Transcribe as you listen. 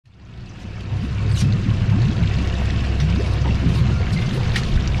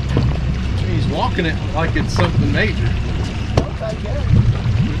He's walking it like it's something major. Okay, gag.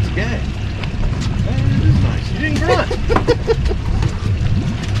 It's a gag. It is nice. You didn't grunt.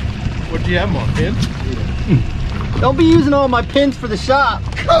 What'd you have him on, pin? Don't be using all my pins for the shop.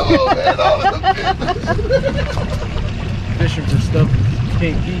 Come on, man. All of the pins. Fishing for stuff you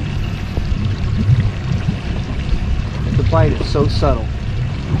can't keep. The bite is so subtle.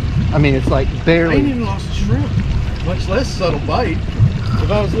 I mean, it's like I ain't barely. even lost a shrimp, much less subtle bite. If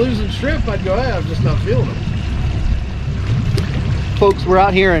I was losing shrimp, I'd go, hey, I'm just not feeling them. Folks, we're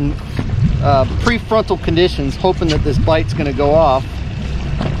out here in prefrontal conditions, hoping that this bite's going to go off.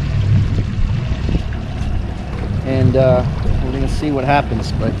 And we're going to see what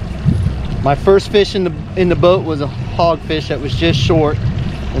happens. But my first fish in the boat was a hogfish that was just short,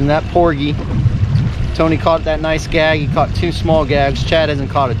 and that porgy. Tony caught that nice gag. He caught 2 small gags. Chad hasn't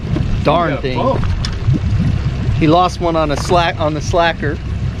caught a darn thing. He lost one on the slacker.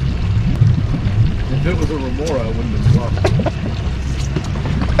 If it was a remora, I wouldn't have lost.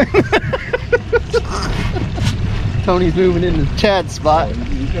 Tony's moving into Chad's spot. Oh,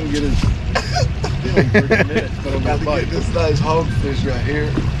 he's gonna get his feeling for a minute, but I'm Got to bite. get this nice hogfish right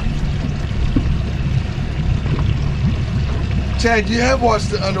here. Chad, you have watched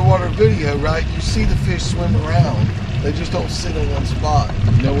the underwater video, right? You see the fish swim around. They just don't sit in one spot.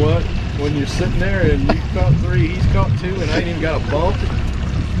 You know what? When you're sitting there and you caught 3, he's caught 2, and I ain't even got a bump,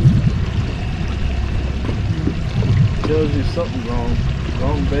 tells you something's wrong.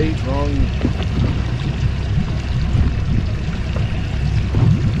 Wrong bait, wrong.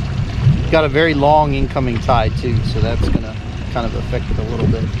 Got a very long incoming tide too, so that's gonna kind of affect it a little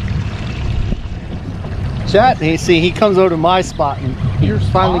bit. Chat, you see, he comes over to my spot and he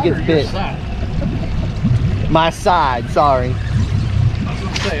finally gets bit. My side, sorry. I was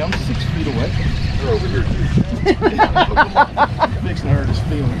gonna say, I'm 6 feet away. They're over here too. Fixing to hurt his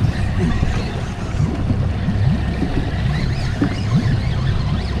feelings.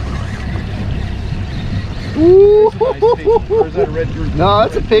 Ooh. Nice piggy. Or is that a red grouper? No,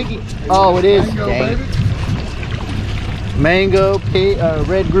 it's a piggy. Oh, it is. Mango, Dang. baby. Mango,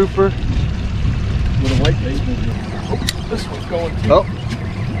 red grouper. With a white bait. Oh, this one's going too. Oh,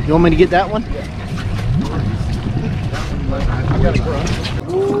 you want me to get that one? I got a grunt.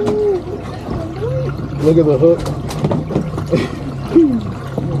 Look at the hook.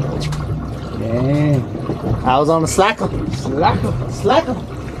 Dang. I was on a slacker. Slacker.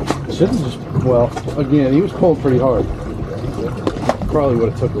 Should have just, well, again, he was pulling pretty hard. Probably would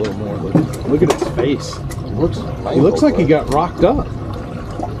have took a little more. Look at his face. He looks like he got rocked up.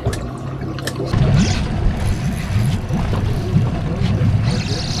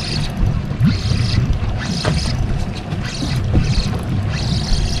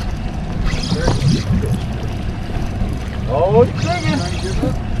 Oh, it's digging.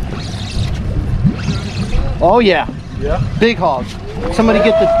 Oh yeah. Yeah. Big hog. Somebody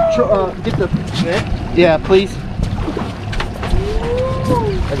get the Net. yeah, please.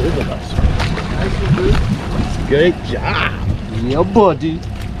 That is a nice one. Good job. Yeah, buddy.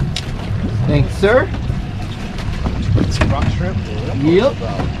 Thanks, sir. Rock shrimp. Yep.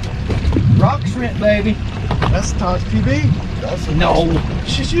 Rock shrimp, baby. That's Todd's PB. That's a No.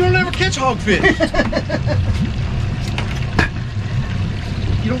 Shit, you don't ever catch hogfish.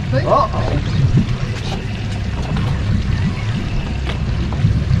 You don't think? Uh-oh.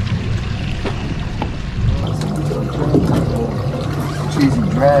 cheesy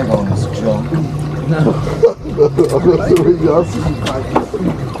drag on this junk. No.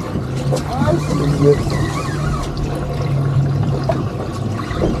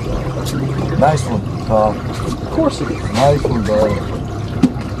 Nice one, Tom. Of course it is. Nice one, bud.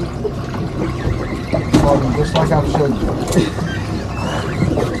 Just like I've showed you.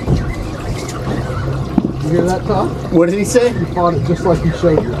 You hear that, Tom? What did he say? You fought it just like you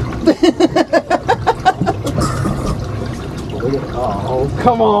showed you. Oh,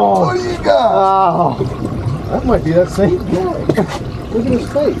 come on. What do you got? Oh. That might be that same guy. Look at his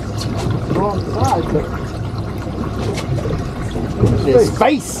face. It's the wrong side, but His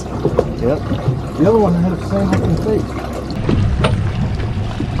face. Yep. the other one had the same looking face.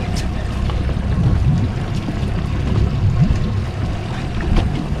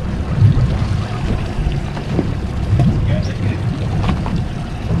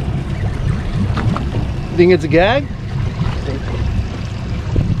 Think it's a gag?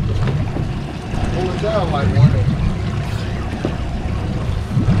 Pull it down like one.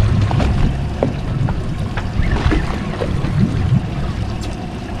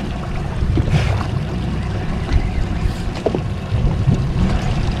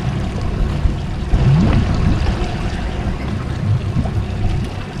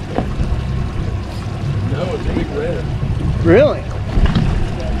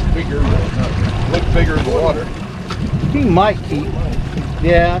 might keep.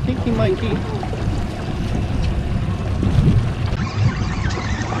 Yeah, I think he might keep.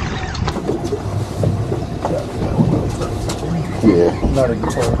 Yeah. Not a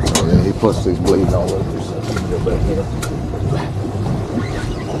guitar. Yeah, he plus he's bleeding all over. So he can go back here.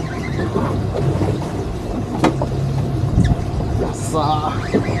 Yes,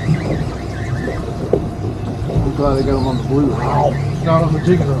 I'm glad they got him on the blue. Not on the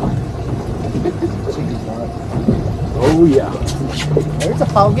jigging rod. Oh yeah. There's a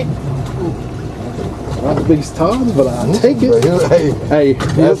hogget. Not the biggest Todd, but I'll take it. Hey, Hey,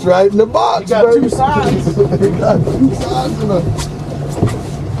 that's right in the box. You got baby. two sides. You got two sides in a.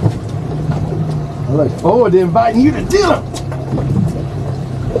 I look forward to inviting you to dinner.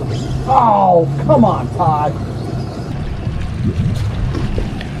 Oh, come on, Todd.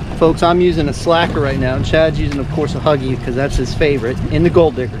 Folks, I'm using a slacker right now, and Chad's using, of course, a Huggy because that's his favorite in the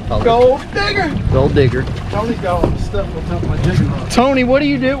Gold Digger color. Gold digger. Gold Digger. Tony's got all the stuff on top of my jigging rod. Tony, what do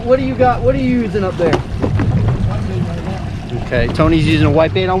you do? What do you got? What are you using up there? Okay, Tony's using a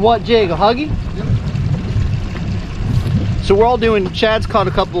white bait on what jig? A Huggy? Yep. So we're all doing, Chad's caught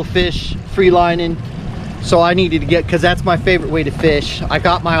a couple of fish, free lining. So I needed to get, because that's my favorite way to fish. I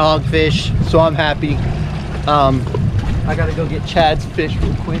got my hogfish, so I'm happy. I gotta go get Chad's fish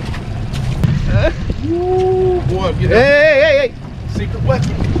real quick. Ooh, boy, get Hey! secret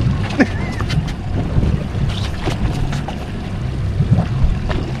weapon.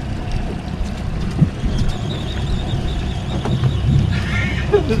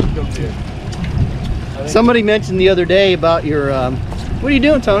 Somebody mentioned the other day about your, what are you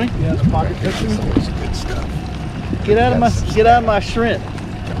doing, Tony? Yeah, the pocket fishing. Good stuff. Get out of my shrimp.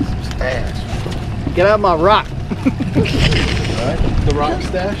 Stash. Get out of my rock. Right? The rock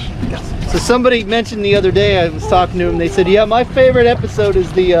stash. So somebody mentioned the other day, I was talking to them, they said, yeah, my favorite episode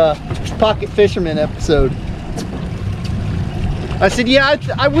is the pocket fisherman episode. I said, yeah,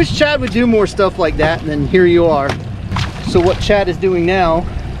 I wish Chad would do more stuff like that, and then here you are. So what Chad is doing now,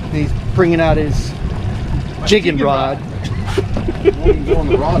 he's bringing out his jigging rod. Going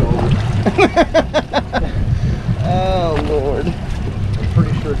the rod over. Oh, Lord. I'm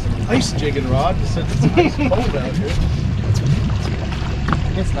pretty sure it's a nice jigging rod since it's nice and cold out here.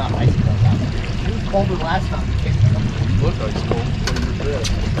 It's not ice cold out there. It was colder last time we came out. Look ice cold.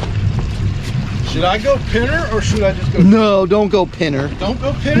 Should I go pinner or should I just go? No, don't go pinner. Don't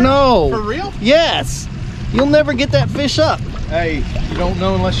go pinner? No. For real? Yes. You'll never get that fish up. Hey, you don't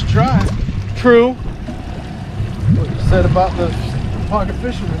know unless you try. True. What you said about the pocket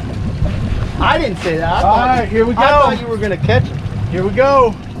fisherman. I didn't say that. All right, here we go. I thought you were going to catch it. Here we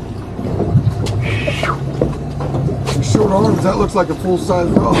go. Your short arms, that looks like a full-size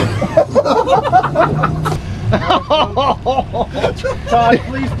rod. Todd,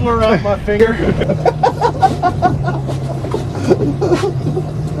 please blur out my finger.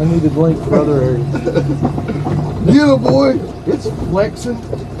 I need to blink for other areas. Get it, boy. It's flexing.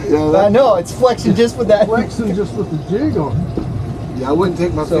 Yeah, I know, it's flexing just with that. Flexing just with the jig on. Yeah, I wouldn't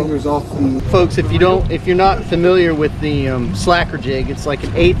take my fingers off the. Folks, if you're not familiar with the slacker jig, it's like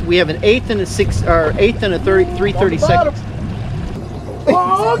an eighth. We have an eighth and a six, or eighth and a 3/32.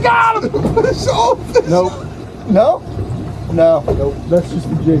 Oh, got him! Nope. No? No. Nope, that's just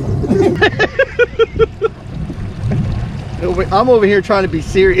the jig. I'm over here trying to be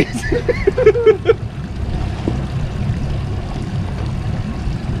serious.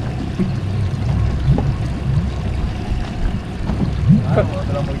 I don't know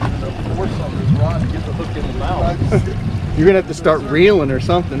that I'm going to get enough force on this rod to get the hook in the mouth. You're gonna have to start reeling or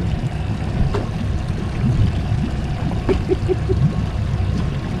something.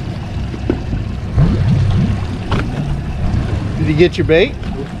 Did you get your bait?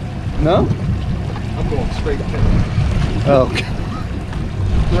 No? I'm going straight pinner. Oh.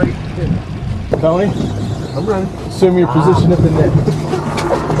 Straight pinner. Tony, I'm ready. assume your position at the net.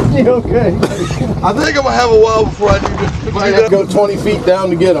 You okay? I think I'm gonna have a while before I do this. Might have to go 20 feet down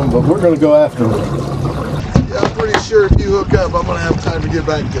to get them, but we're going to go after them. Yeah, I'm pretty sure if you hook up, I'm gonna have time to get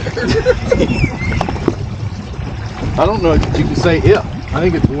back there. I don't know if you can say if. I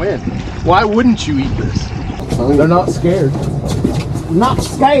think it's when. Why wouldn't you eat this? They're not scared. Not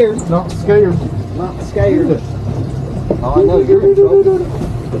scared. Not scared. Not scared. Oh, I know you're in trouble.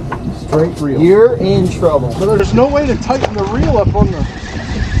 Straight reel. You're in trouble. But there's no way to tighten the reel up on the...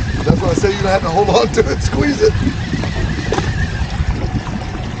 That's why I said you're gonna have to hold on to it, squeeze it.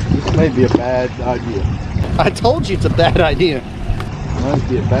 This may be a bad idea. I told you it's a bad idea. Might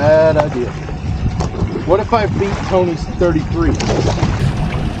be a bad idea. What if I beat Tony's 33?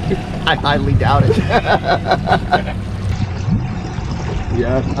 I highly doubt it.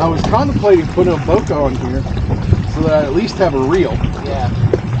 Yeah, I was contemplating putting a Boca on here. so that I at least have a reel. Yeah.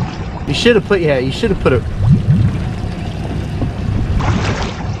 You should have put, yeah, you should have put a...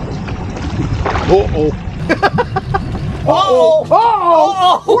 Uh-oh. Oh!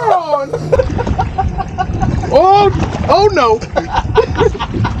 Oh! We're on! Oh no!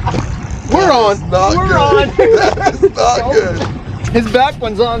 We're on! We're on. That is not good. His back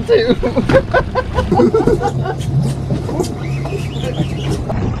one's on too.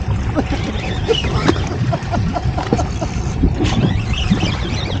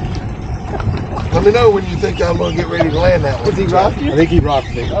 Let me know when you think I'm gonna get ready to land that one. Was he rocked you? I think he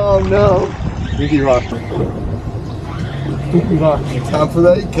rocked me. Oh no. I think he rocked me. He rocked me. Time for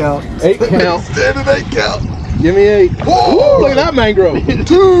the 8 count. 8 count. Standing 8 count. Give me 8. Whoa! Look at that mangrove.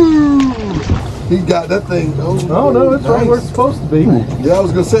 2. He got that thing. Oh No, it's right where it's supposed to be. Yeah, I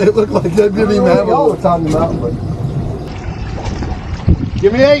was gonna say it looked like that didn't even have y'all a were talking about, but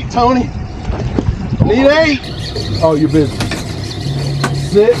give me 8, Tony. Need 8. Oh, you're busy.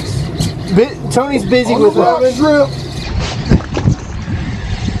 6. Tony's busy on with the rock strip.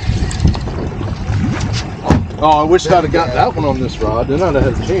 Oh, I wish I'd have got that one on this rod. Then I'd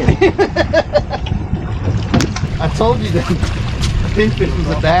have had a chance. I told you that pinfish was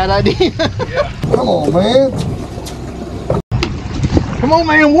a bad idea. Come on, man. Come on,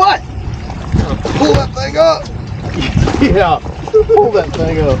 man. What? Pull that thing up. Yeah. Pull that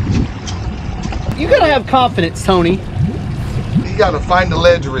thing up. You gotta have confidence, Tony. You gotta find the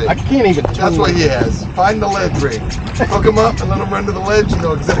ledge rig. I can't even. That's what he has. Find the ledge rig. Hook him up and let him run to the ledge. You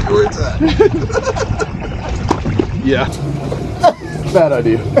know exactly where it's at. Yeah. Bad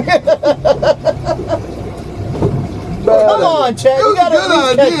idea. Come on, Chad. You gotta,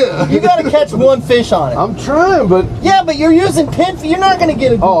 Good idea. you gotta catch one fish on it. I'm trying, but Yeah, but you're using pinfish. You're not gonna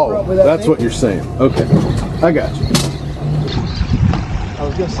get a grouper up with that that's thing. what you're saying. Okay, I got you. I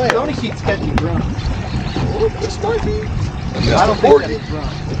was gonna say Tony keeps catching grunts. Oh, this might be. I don't think that's a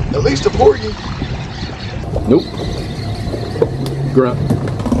grunt. At least a porgy. Nope. Grunt.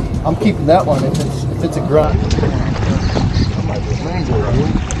 I'm keeping that one if it's a grunt. That might be a mangrove.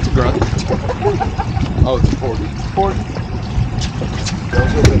 It's a grunt. Oh, it's a 40. 40.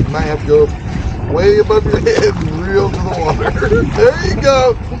 You might have to go way above your head and reel to the water. There you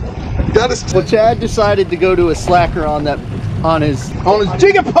go. Got us. Well, Chad decided to go to a slacker on his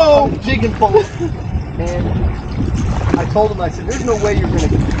jigging pole. jigging pole, and I told him, I said, "There's no way you're gonna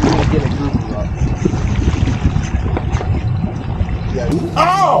get a grouper up."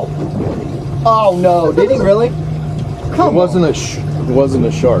 Oh! Oh no! Did he really? It wasn't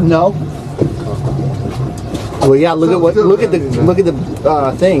a shark. No. Well, yeah. Look at the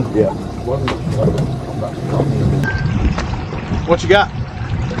thing. Yeah. What you got?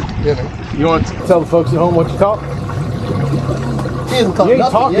 You want to tell the folks at home what you caught? He hasn't caught You ain't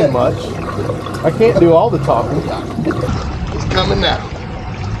nothing talking yet. much. I can't do all the talking. It's coming now.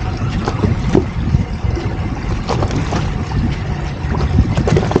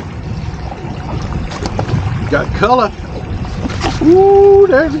 Got color. Ooh,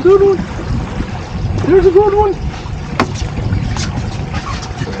 there's a good one. There's a good one.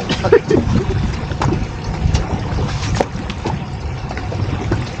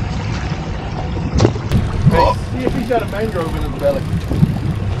 Hey, see if he's got a mangrove in his belly.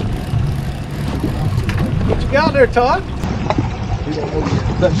 What you got there, Todd?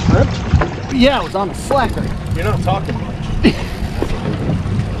 That shrimp? Yeah, it was on the slacker. You're not talking much.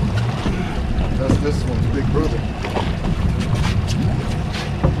 That's this one's big brother.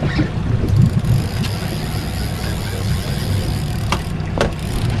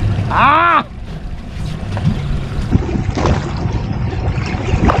 Ah!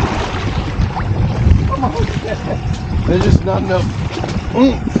 Come on. There's just not enough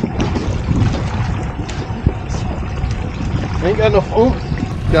oomph. Ain't got enough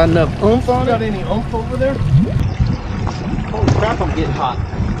oomph. Got enough oomph on Got it? any oomph over there? Holy crap, I'm getting hot.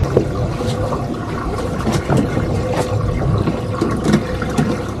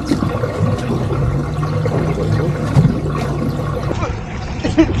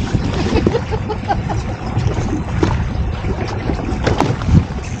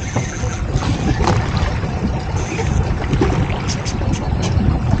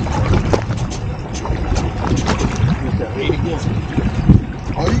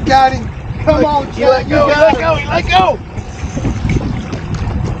 Oh, you got him. Come on, You let go. You let go. You let go.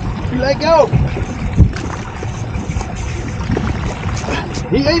 You let go.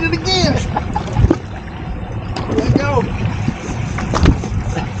 He ate it again. You let go.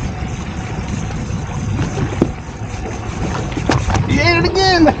 He ate it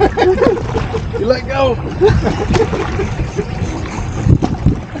again. You let go.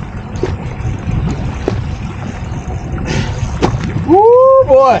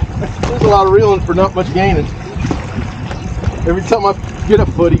 boy, there's a lot of reeling for not much gaining. Every time I get a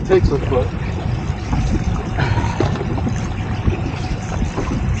foot, he takes a foot.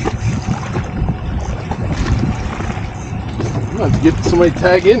 I'm going to get somebody to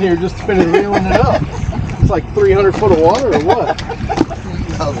tag in here just to finish reeling it up. It's like 300 foot of water or what?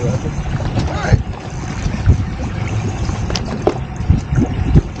 All right.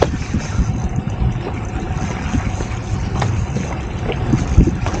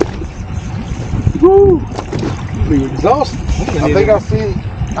 Woo! Be exhausted.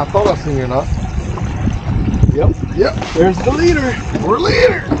 I thought I seen your knot. Yep. Yep. There's the leader. We're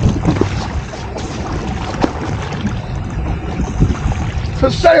leader. It's a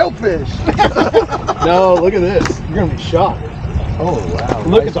sailfish. No, look at this. You're gonna be shocked. Oh wow.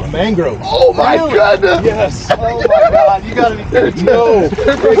 Look at the mangrove. Oh my goodness. Yes. Oh my God, you gotta be kidding me. No,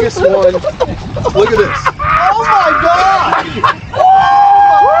 biggest one. Look at this. Oh my God!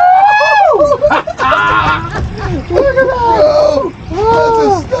 Look at that. That's a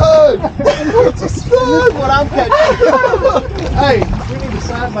stud. That's a This is stud. what I'm catching. Hey, we need to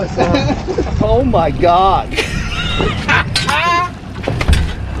side by side. Oh my God.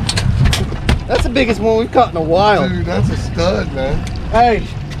 That's the biggest one we've caught in a while. Dude, that's a stud, man. Hey,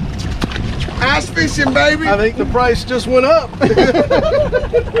 Ice fishing, baby. I think the price just went up.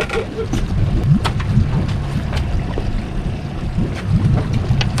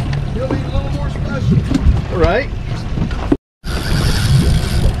 He'll be a little more special. Right?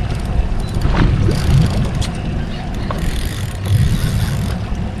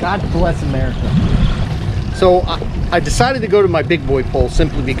 God bless America. So I decided to go to my big boy pole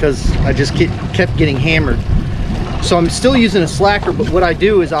simply because I just kept getting hammered. So I'm still using a slacker, but what I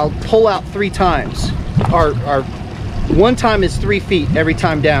do is I'll pull out 3 times. Our one time is 3 feet every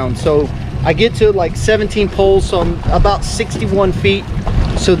time down. So I get to like 17 poles, so I'm about 61 feet.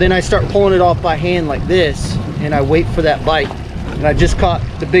 So then I start pulling it off by hand like this, and I wait for that bite. And I just caught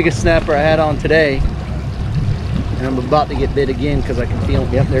the biggest snapper I had on today. And I'm about to get bit again because I can feel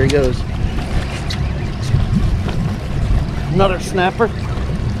him. Yep, there he goes. Another snapper.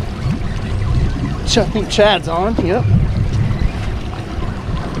 I think Chad's on. Yep.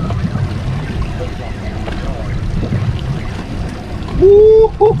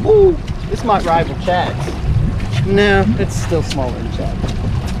 Woo-hoo-hoo. This might rival Chad's. No, it's still smaller than Chad's.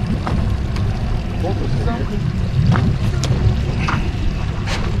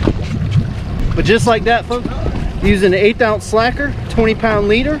 But just like that, folks, using an 1/8 ounce slacker, 20-pound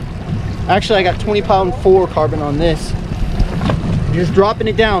leader. Actually, I got 20-pound fluorocarbon on this. Just dropping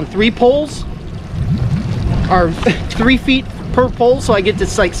it down. 3 poles are 3 feet per pole, so I get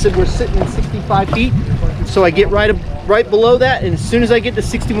this, like we're sitting at 65 feet. So I get right below that, and as soon as I get to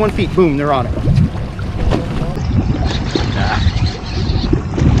 61 feet, boom, they're on it.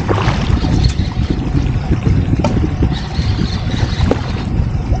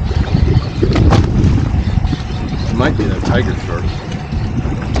 Might be that tiger shark.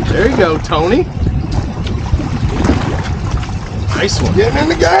 There you go, Tony. Nice one. Getting in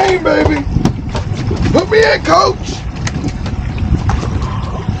the game, baby. Put me in, coach.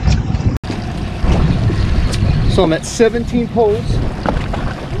 So I'm at 17 poles.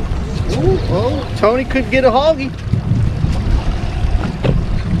 Ooh, oh, Tony could get a hoggy.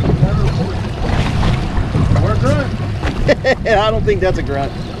 We're grunt. I don't think that's a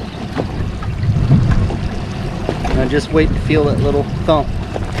grunt. And I just wait to feel that little thump,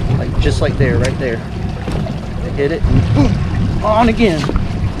 like just like there, right there. I hit it, and boom, on again.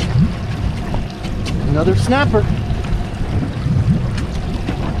 Another snapper.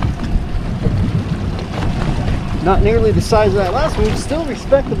 Not nearly the size of that last one, still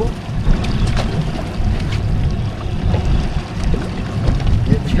respectable.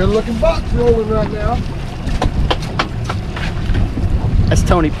 Getting a good looking box rolling right now. That's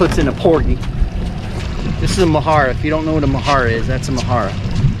Tony puts in a porgy. This is a Mahara. If you don't know what a Mahara is, that's a Mahara.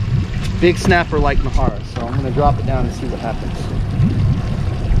 Big snapper like Mahara. So I'm going to drop it down and see what happens.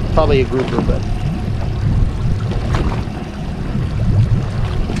 Probably a grouper, but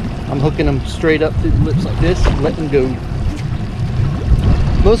I'm hooking them straight up through the lips like this and letting them go.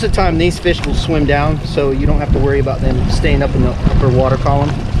 Most of the time these fish will swim down, so you don't have to worry about them staying up in the upper water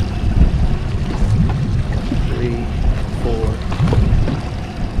column. 3, 4,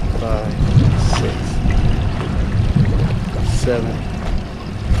 5, 6, 7,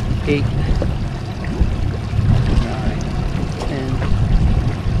 8, 9, 10,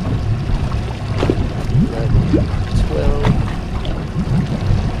 11, 12,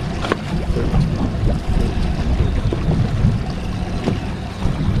 13,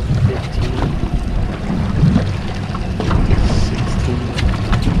 15,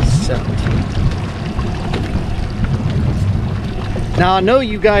 16, 17th. Now I know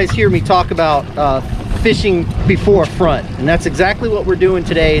you guys hear me talk about fishing before a front, and that's exactly what we're doing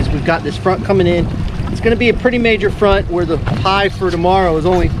today. Is we've got this front coming in. It's going to be a pretty major front where the high for tomorrow is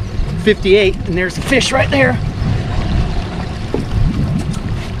only 58, and there's a fish right there.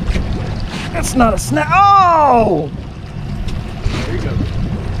 That's not a snap. Oh! There you go.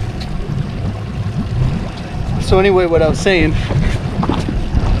 So anyway, what I was saying.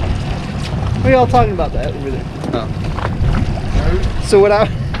 What are y'all talking about that over there? Oh. So what I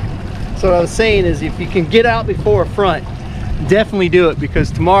was saying is, if you can get out before a front, definitely do it,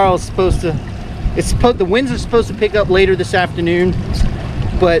 because tomorrow is supposed to. The winds are supposed to pick up later this afternoon,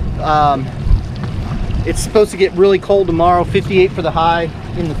 but it's supposed to get really cold tomorrow. 58 for the high,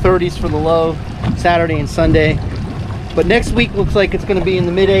 in the 30s for the low, Saturday and Sunday. But next week looks like it's going to be in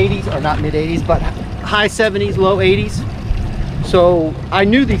the mid 80s, or not mid 80s, but high 70s, low 80s. So I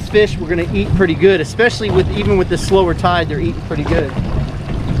knew these fish were going to eat pretty good, especially even with the slower tide. They're eating pretty good.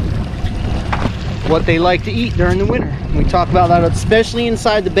 What they like to eat during the winter. We talk about that, especially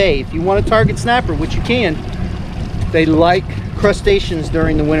inside the bay. If you want to target snapper, which you can, they like crustaceans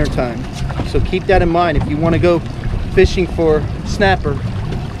during the winter time. So keep that in mind. If you want to go fishing for snapper,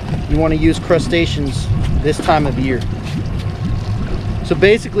 you want to use crustaceans this time of year. So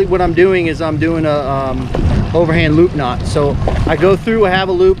basically what I'm doing is I'm doing a overhand loop knot. So I go through, I have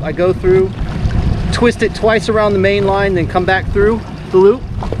a loop, I go through, twist it twice around the main line, then come back through the loop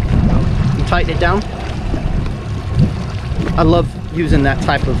and tighten it down. I love using that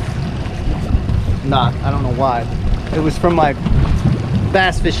type of knot. I don't know why. It was from my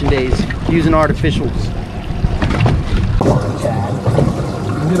bass fishing days, using artificials.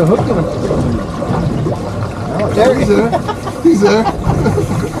 Get a hook on it. There he's there. He's there.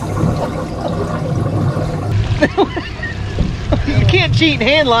 You can't cheat and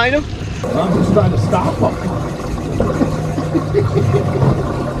hand line him. I'm just trying to stop him.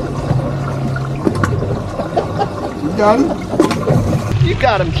 You got him? You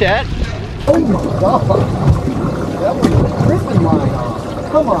got him, Chad. Oh my God. That was a gripping line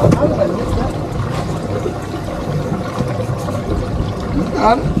on. Come on, how did I miss that? You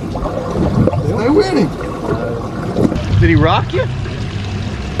got him. Stay with him. Did he rock you?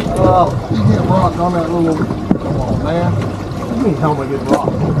 Oh, you get rocked on that little. Come on, man. What do you mean, how am I getting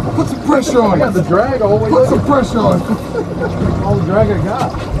rocked? Put some pressure on I got him. the drag all the way Put there. some pressure on him. All the drag I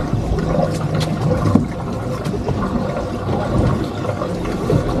got.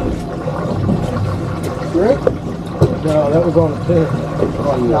 Grip? No, that was on the pin.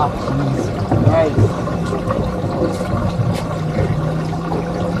 Oh, yeah. Nice.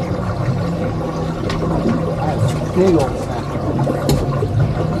 Big old snapper.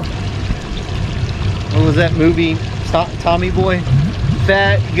 What was that movie? Tommy Boy?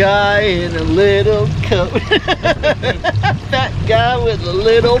 Fat guy in a little coat. Fat guy with a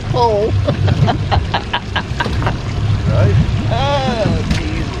little pole. Right? Oh,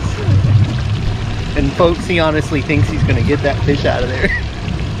 Jesus. And folks, he honestly thinks he's going to get that fish out of there.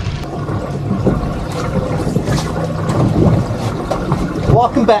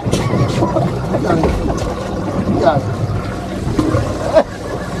 Welcome back. You got it.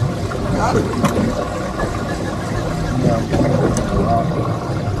 Got it.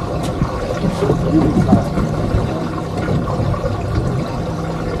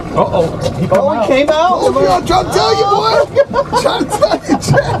 Uh-oh. He Came out. Oh, I'm trying to tell you, boy. I'm trying to tell you,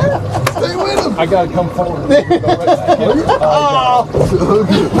 Chad. Stay with him. I gotta come forward. Go right back in.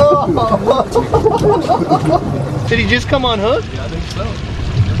 Did he just come on hook? Yeah, I think so.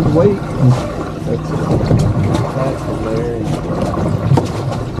 Wait. That's hilarious.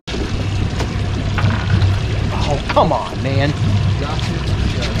 Oh, come on, man.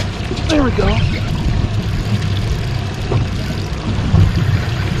 There we go.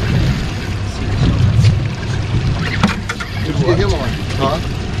 What'd you get him on? Huh?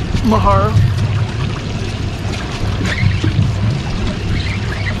 Mahara.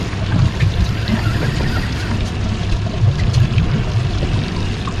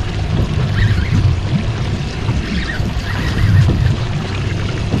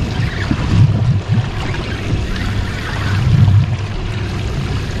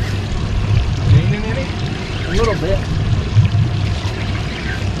 A little bit.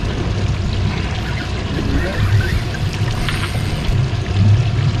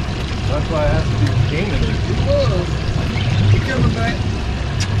 That's why I asked if he was gaining it. It was. Keep coming back.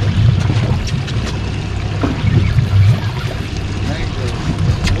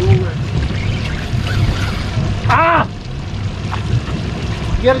 Ah!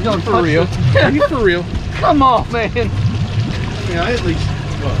 You gotta go For real? Are you for real? Come on, man. Yeah, at least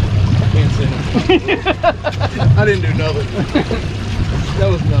Well, I can't say nothing. I didn't do nothing. That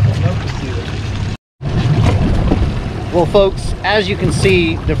was nothing. Nothing to see there. Well, folks, as you can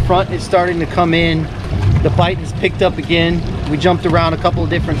see, the front is starting to come in. The bite has picked up again. We jumped around a couple of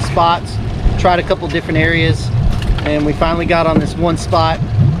different spots, tried a couple of different areas, and we finally got on this one spot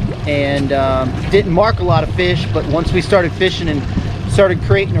and didn't mark a lot of fish, but once we started fishing and started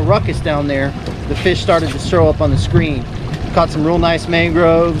creating a ruckus down there, the fish started to show up on the screen. Caught some real nice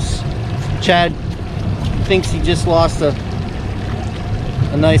mangroves. Chad thinks he just lost a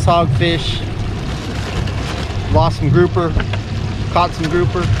nice hogfish. Lost some grouper, caught some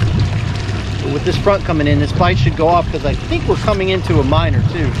grouper. But with this front coming in, this bite should go off because I think we're coming into a minor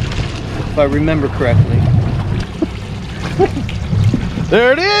too, if I remember correctly.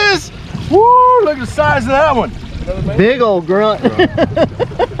 There it is! Woo! Look at the size of that one. Big old grunt.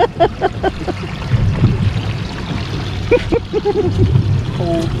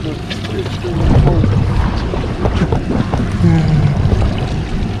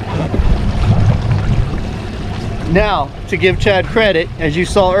 Now, to give Chad credit, as you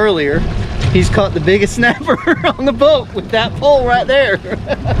saw earlier, he's caught the biggest snapper on the boat with that pole right there.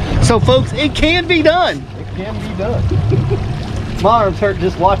 So folks, it can be done. It can be done. My arms hurt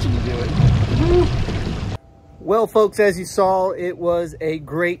just watching you do it. Well, folks, as you saw, it was a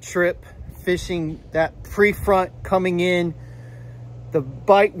great trip fishing that pre-front coming in. The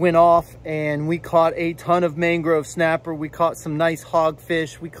bite went off and we caught a ton of mangrove snapper. We caught some nice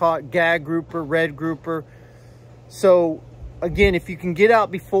hogfish. We caught gag grouper, red grouper. So again, if you can get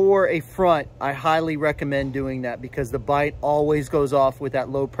out before a front, I highly recommend doing that because the bite always goes off with that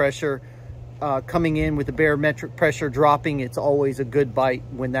low pressure coming in with the barometric pressure dropping. It's always a good bite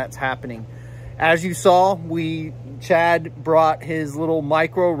when that's happening. As you saw, Chad brought his little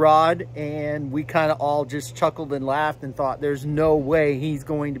micro rod and we kind of all just chuckled and laughed and thought there's no way he's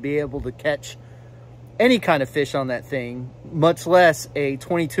going to be able to catch any kind of fish on that thing, much less a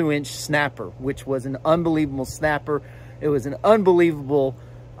 22-inch snapper, which was an unbelievable snapper. It was an unbelievable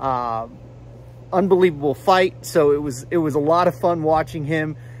fight. So it was a lot of fun watching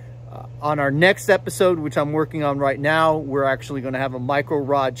him. On our next episode, which I'm working on right now, we're actually going to have a micro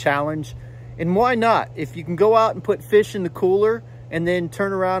rod challenge. And why not? If you can go out and put fish in the cooler and then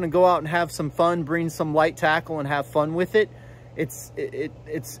turn around and go out and have some fun, bring some light tackle and have fun with it, it's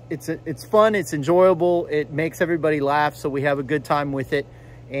fun, it's enjoyable, it makes everybody laugh, so we have a good time with it,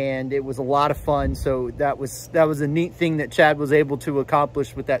 and it was a lot of fun. So that was a neat thing that Chad was able to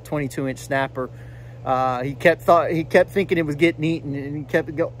accomplish with that 22-inch snapper. He kept thinking it was getting eaten, and he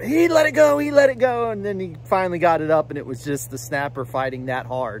kept going, he let it go, and then he finally got it up, and it was just the snapper fighting that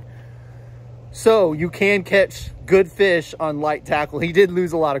hard. So you can catch good fish on light tackle. He did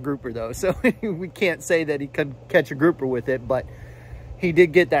lose a lot of grouper though, so we can't say that he could catch a grouper with it, but he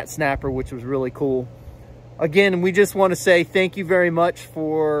did get that snapper, which was really cool. Again, we just want to say thank you very much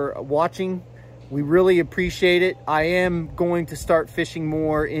for watching. We really appreciate it. I am going to start fishing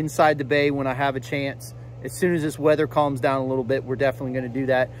more inside the bay when I have a chance. As soon as this weather calms down a little bit, we're definitely going to do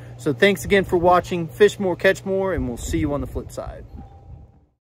that. So thanks again for watching. Fish more, catch more, and we'll see you on the flip side.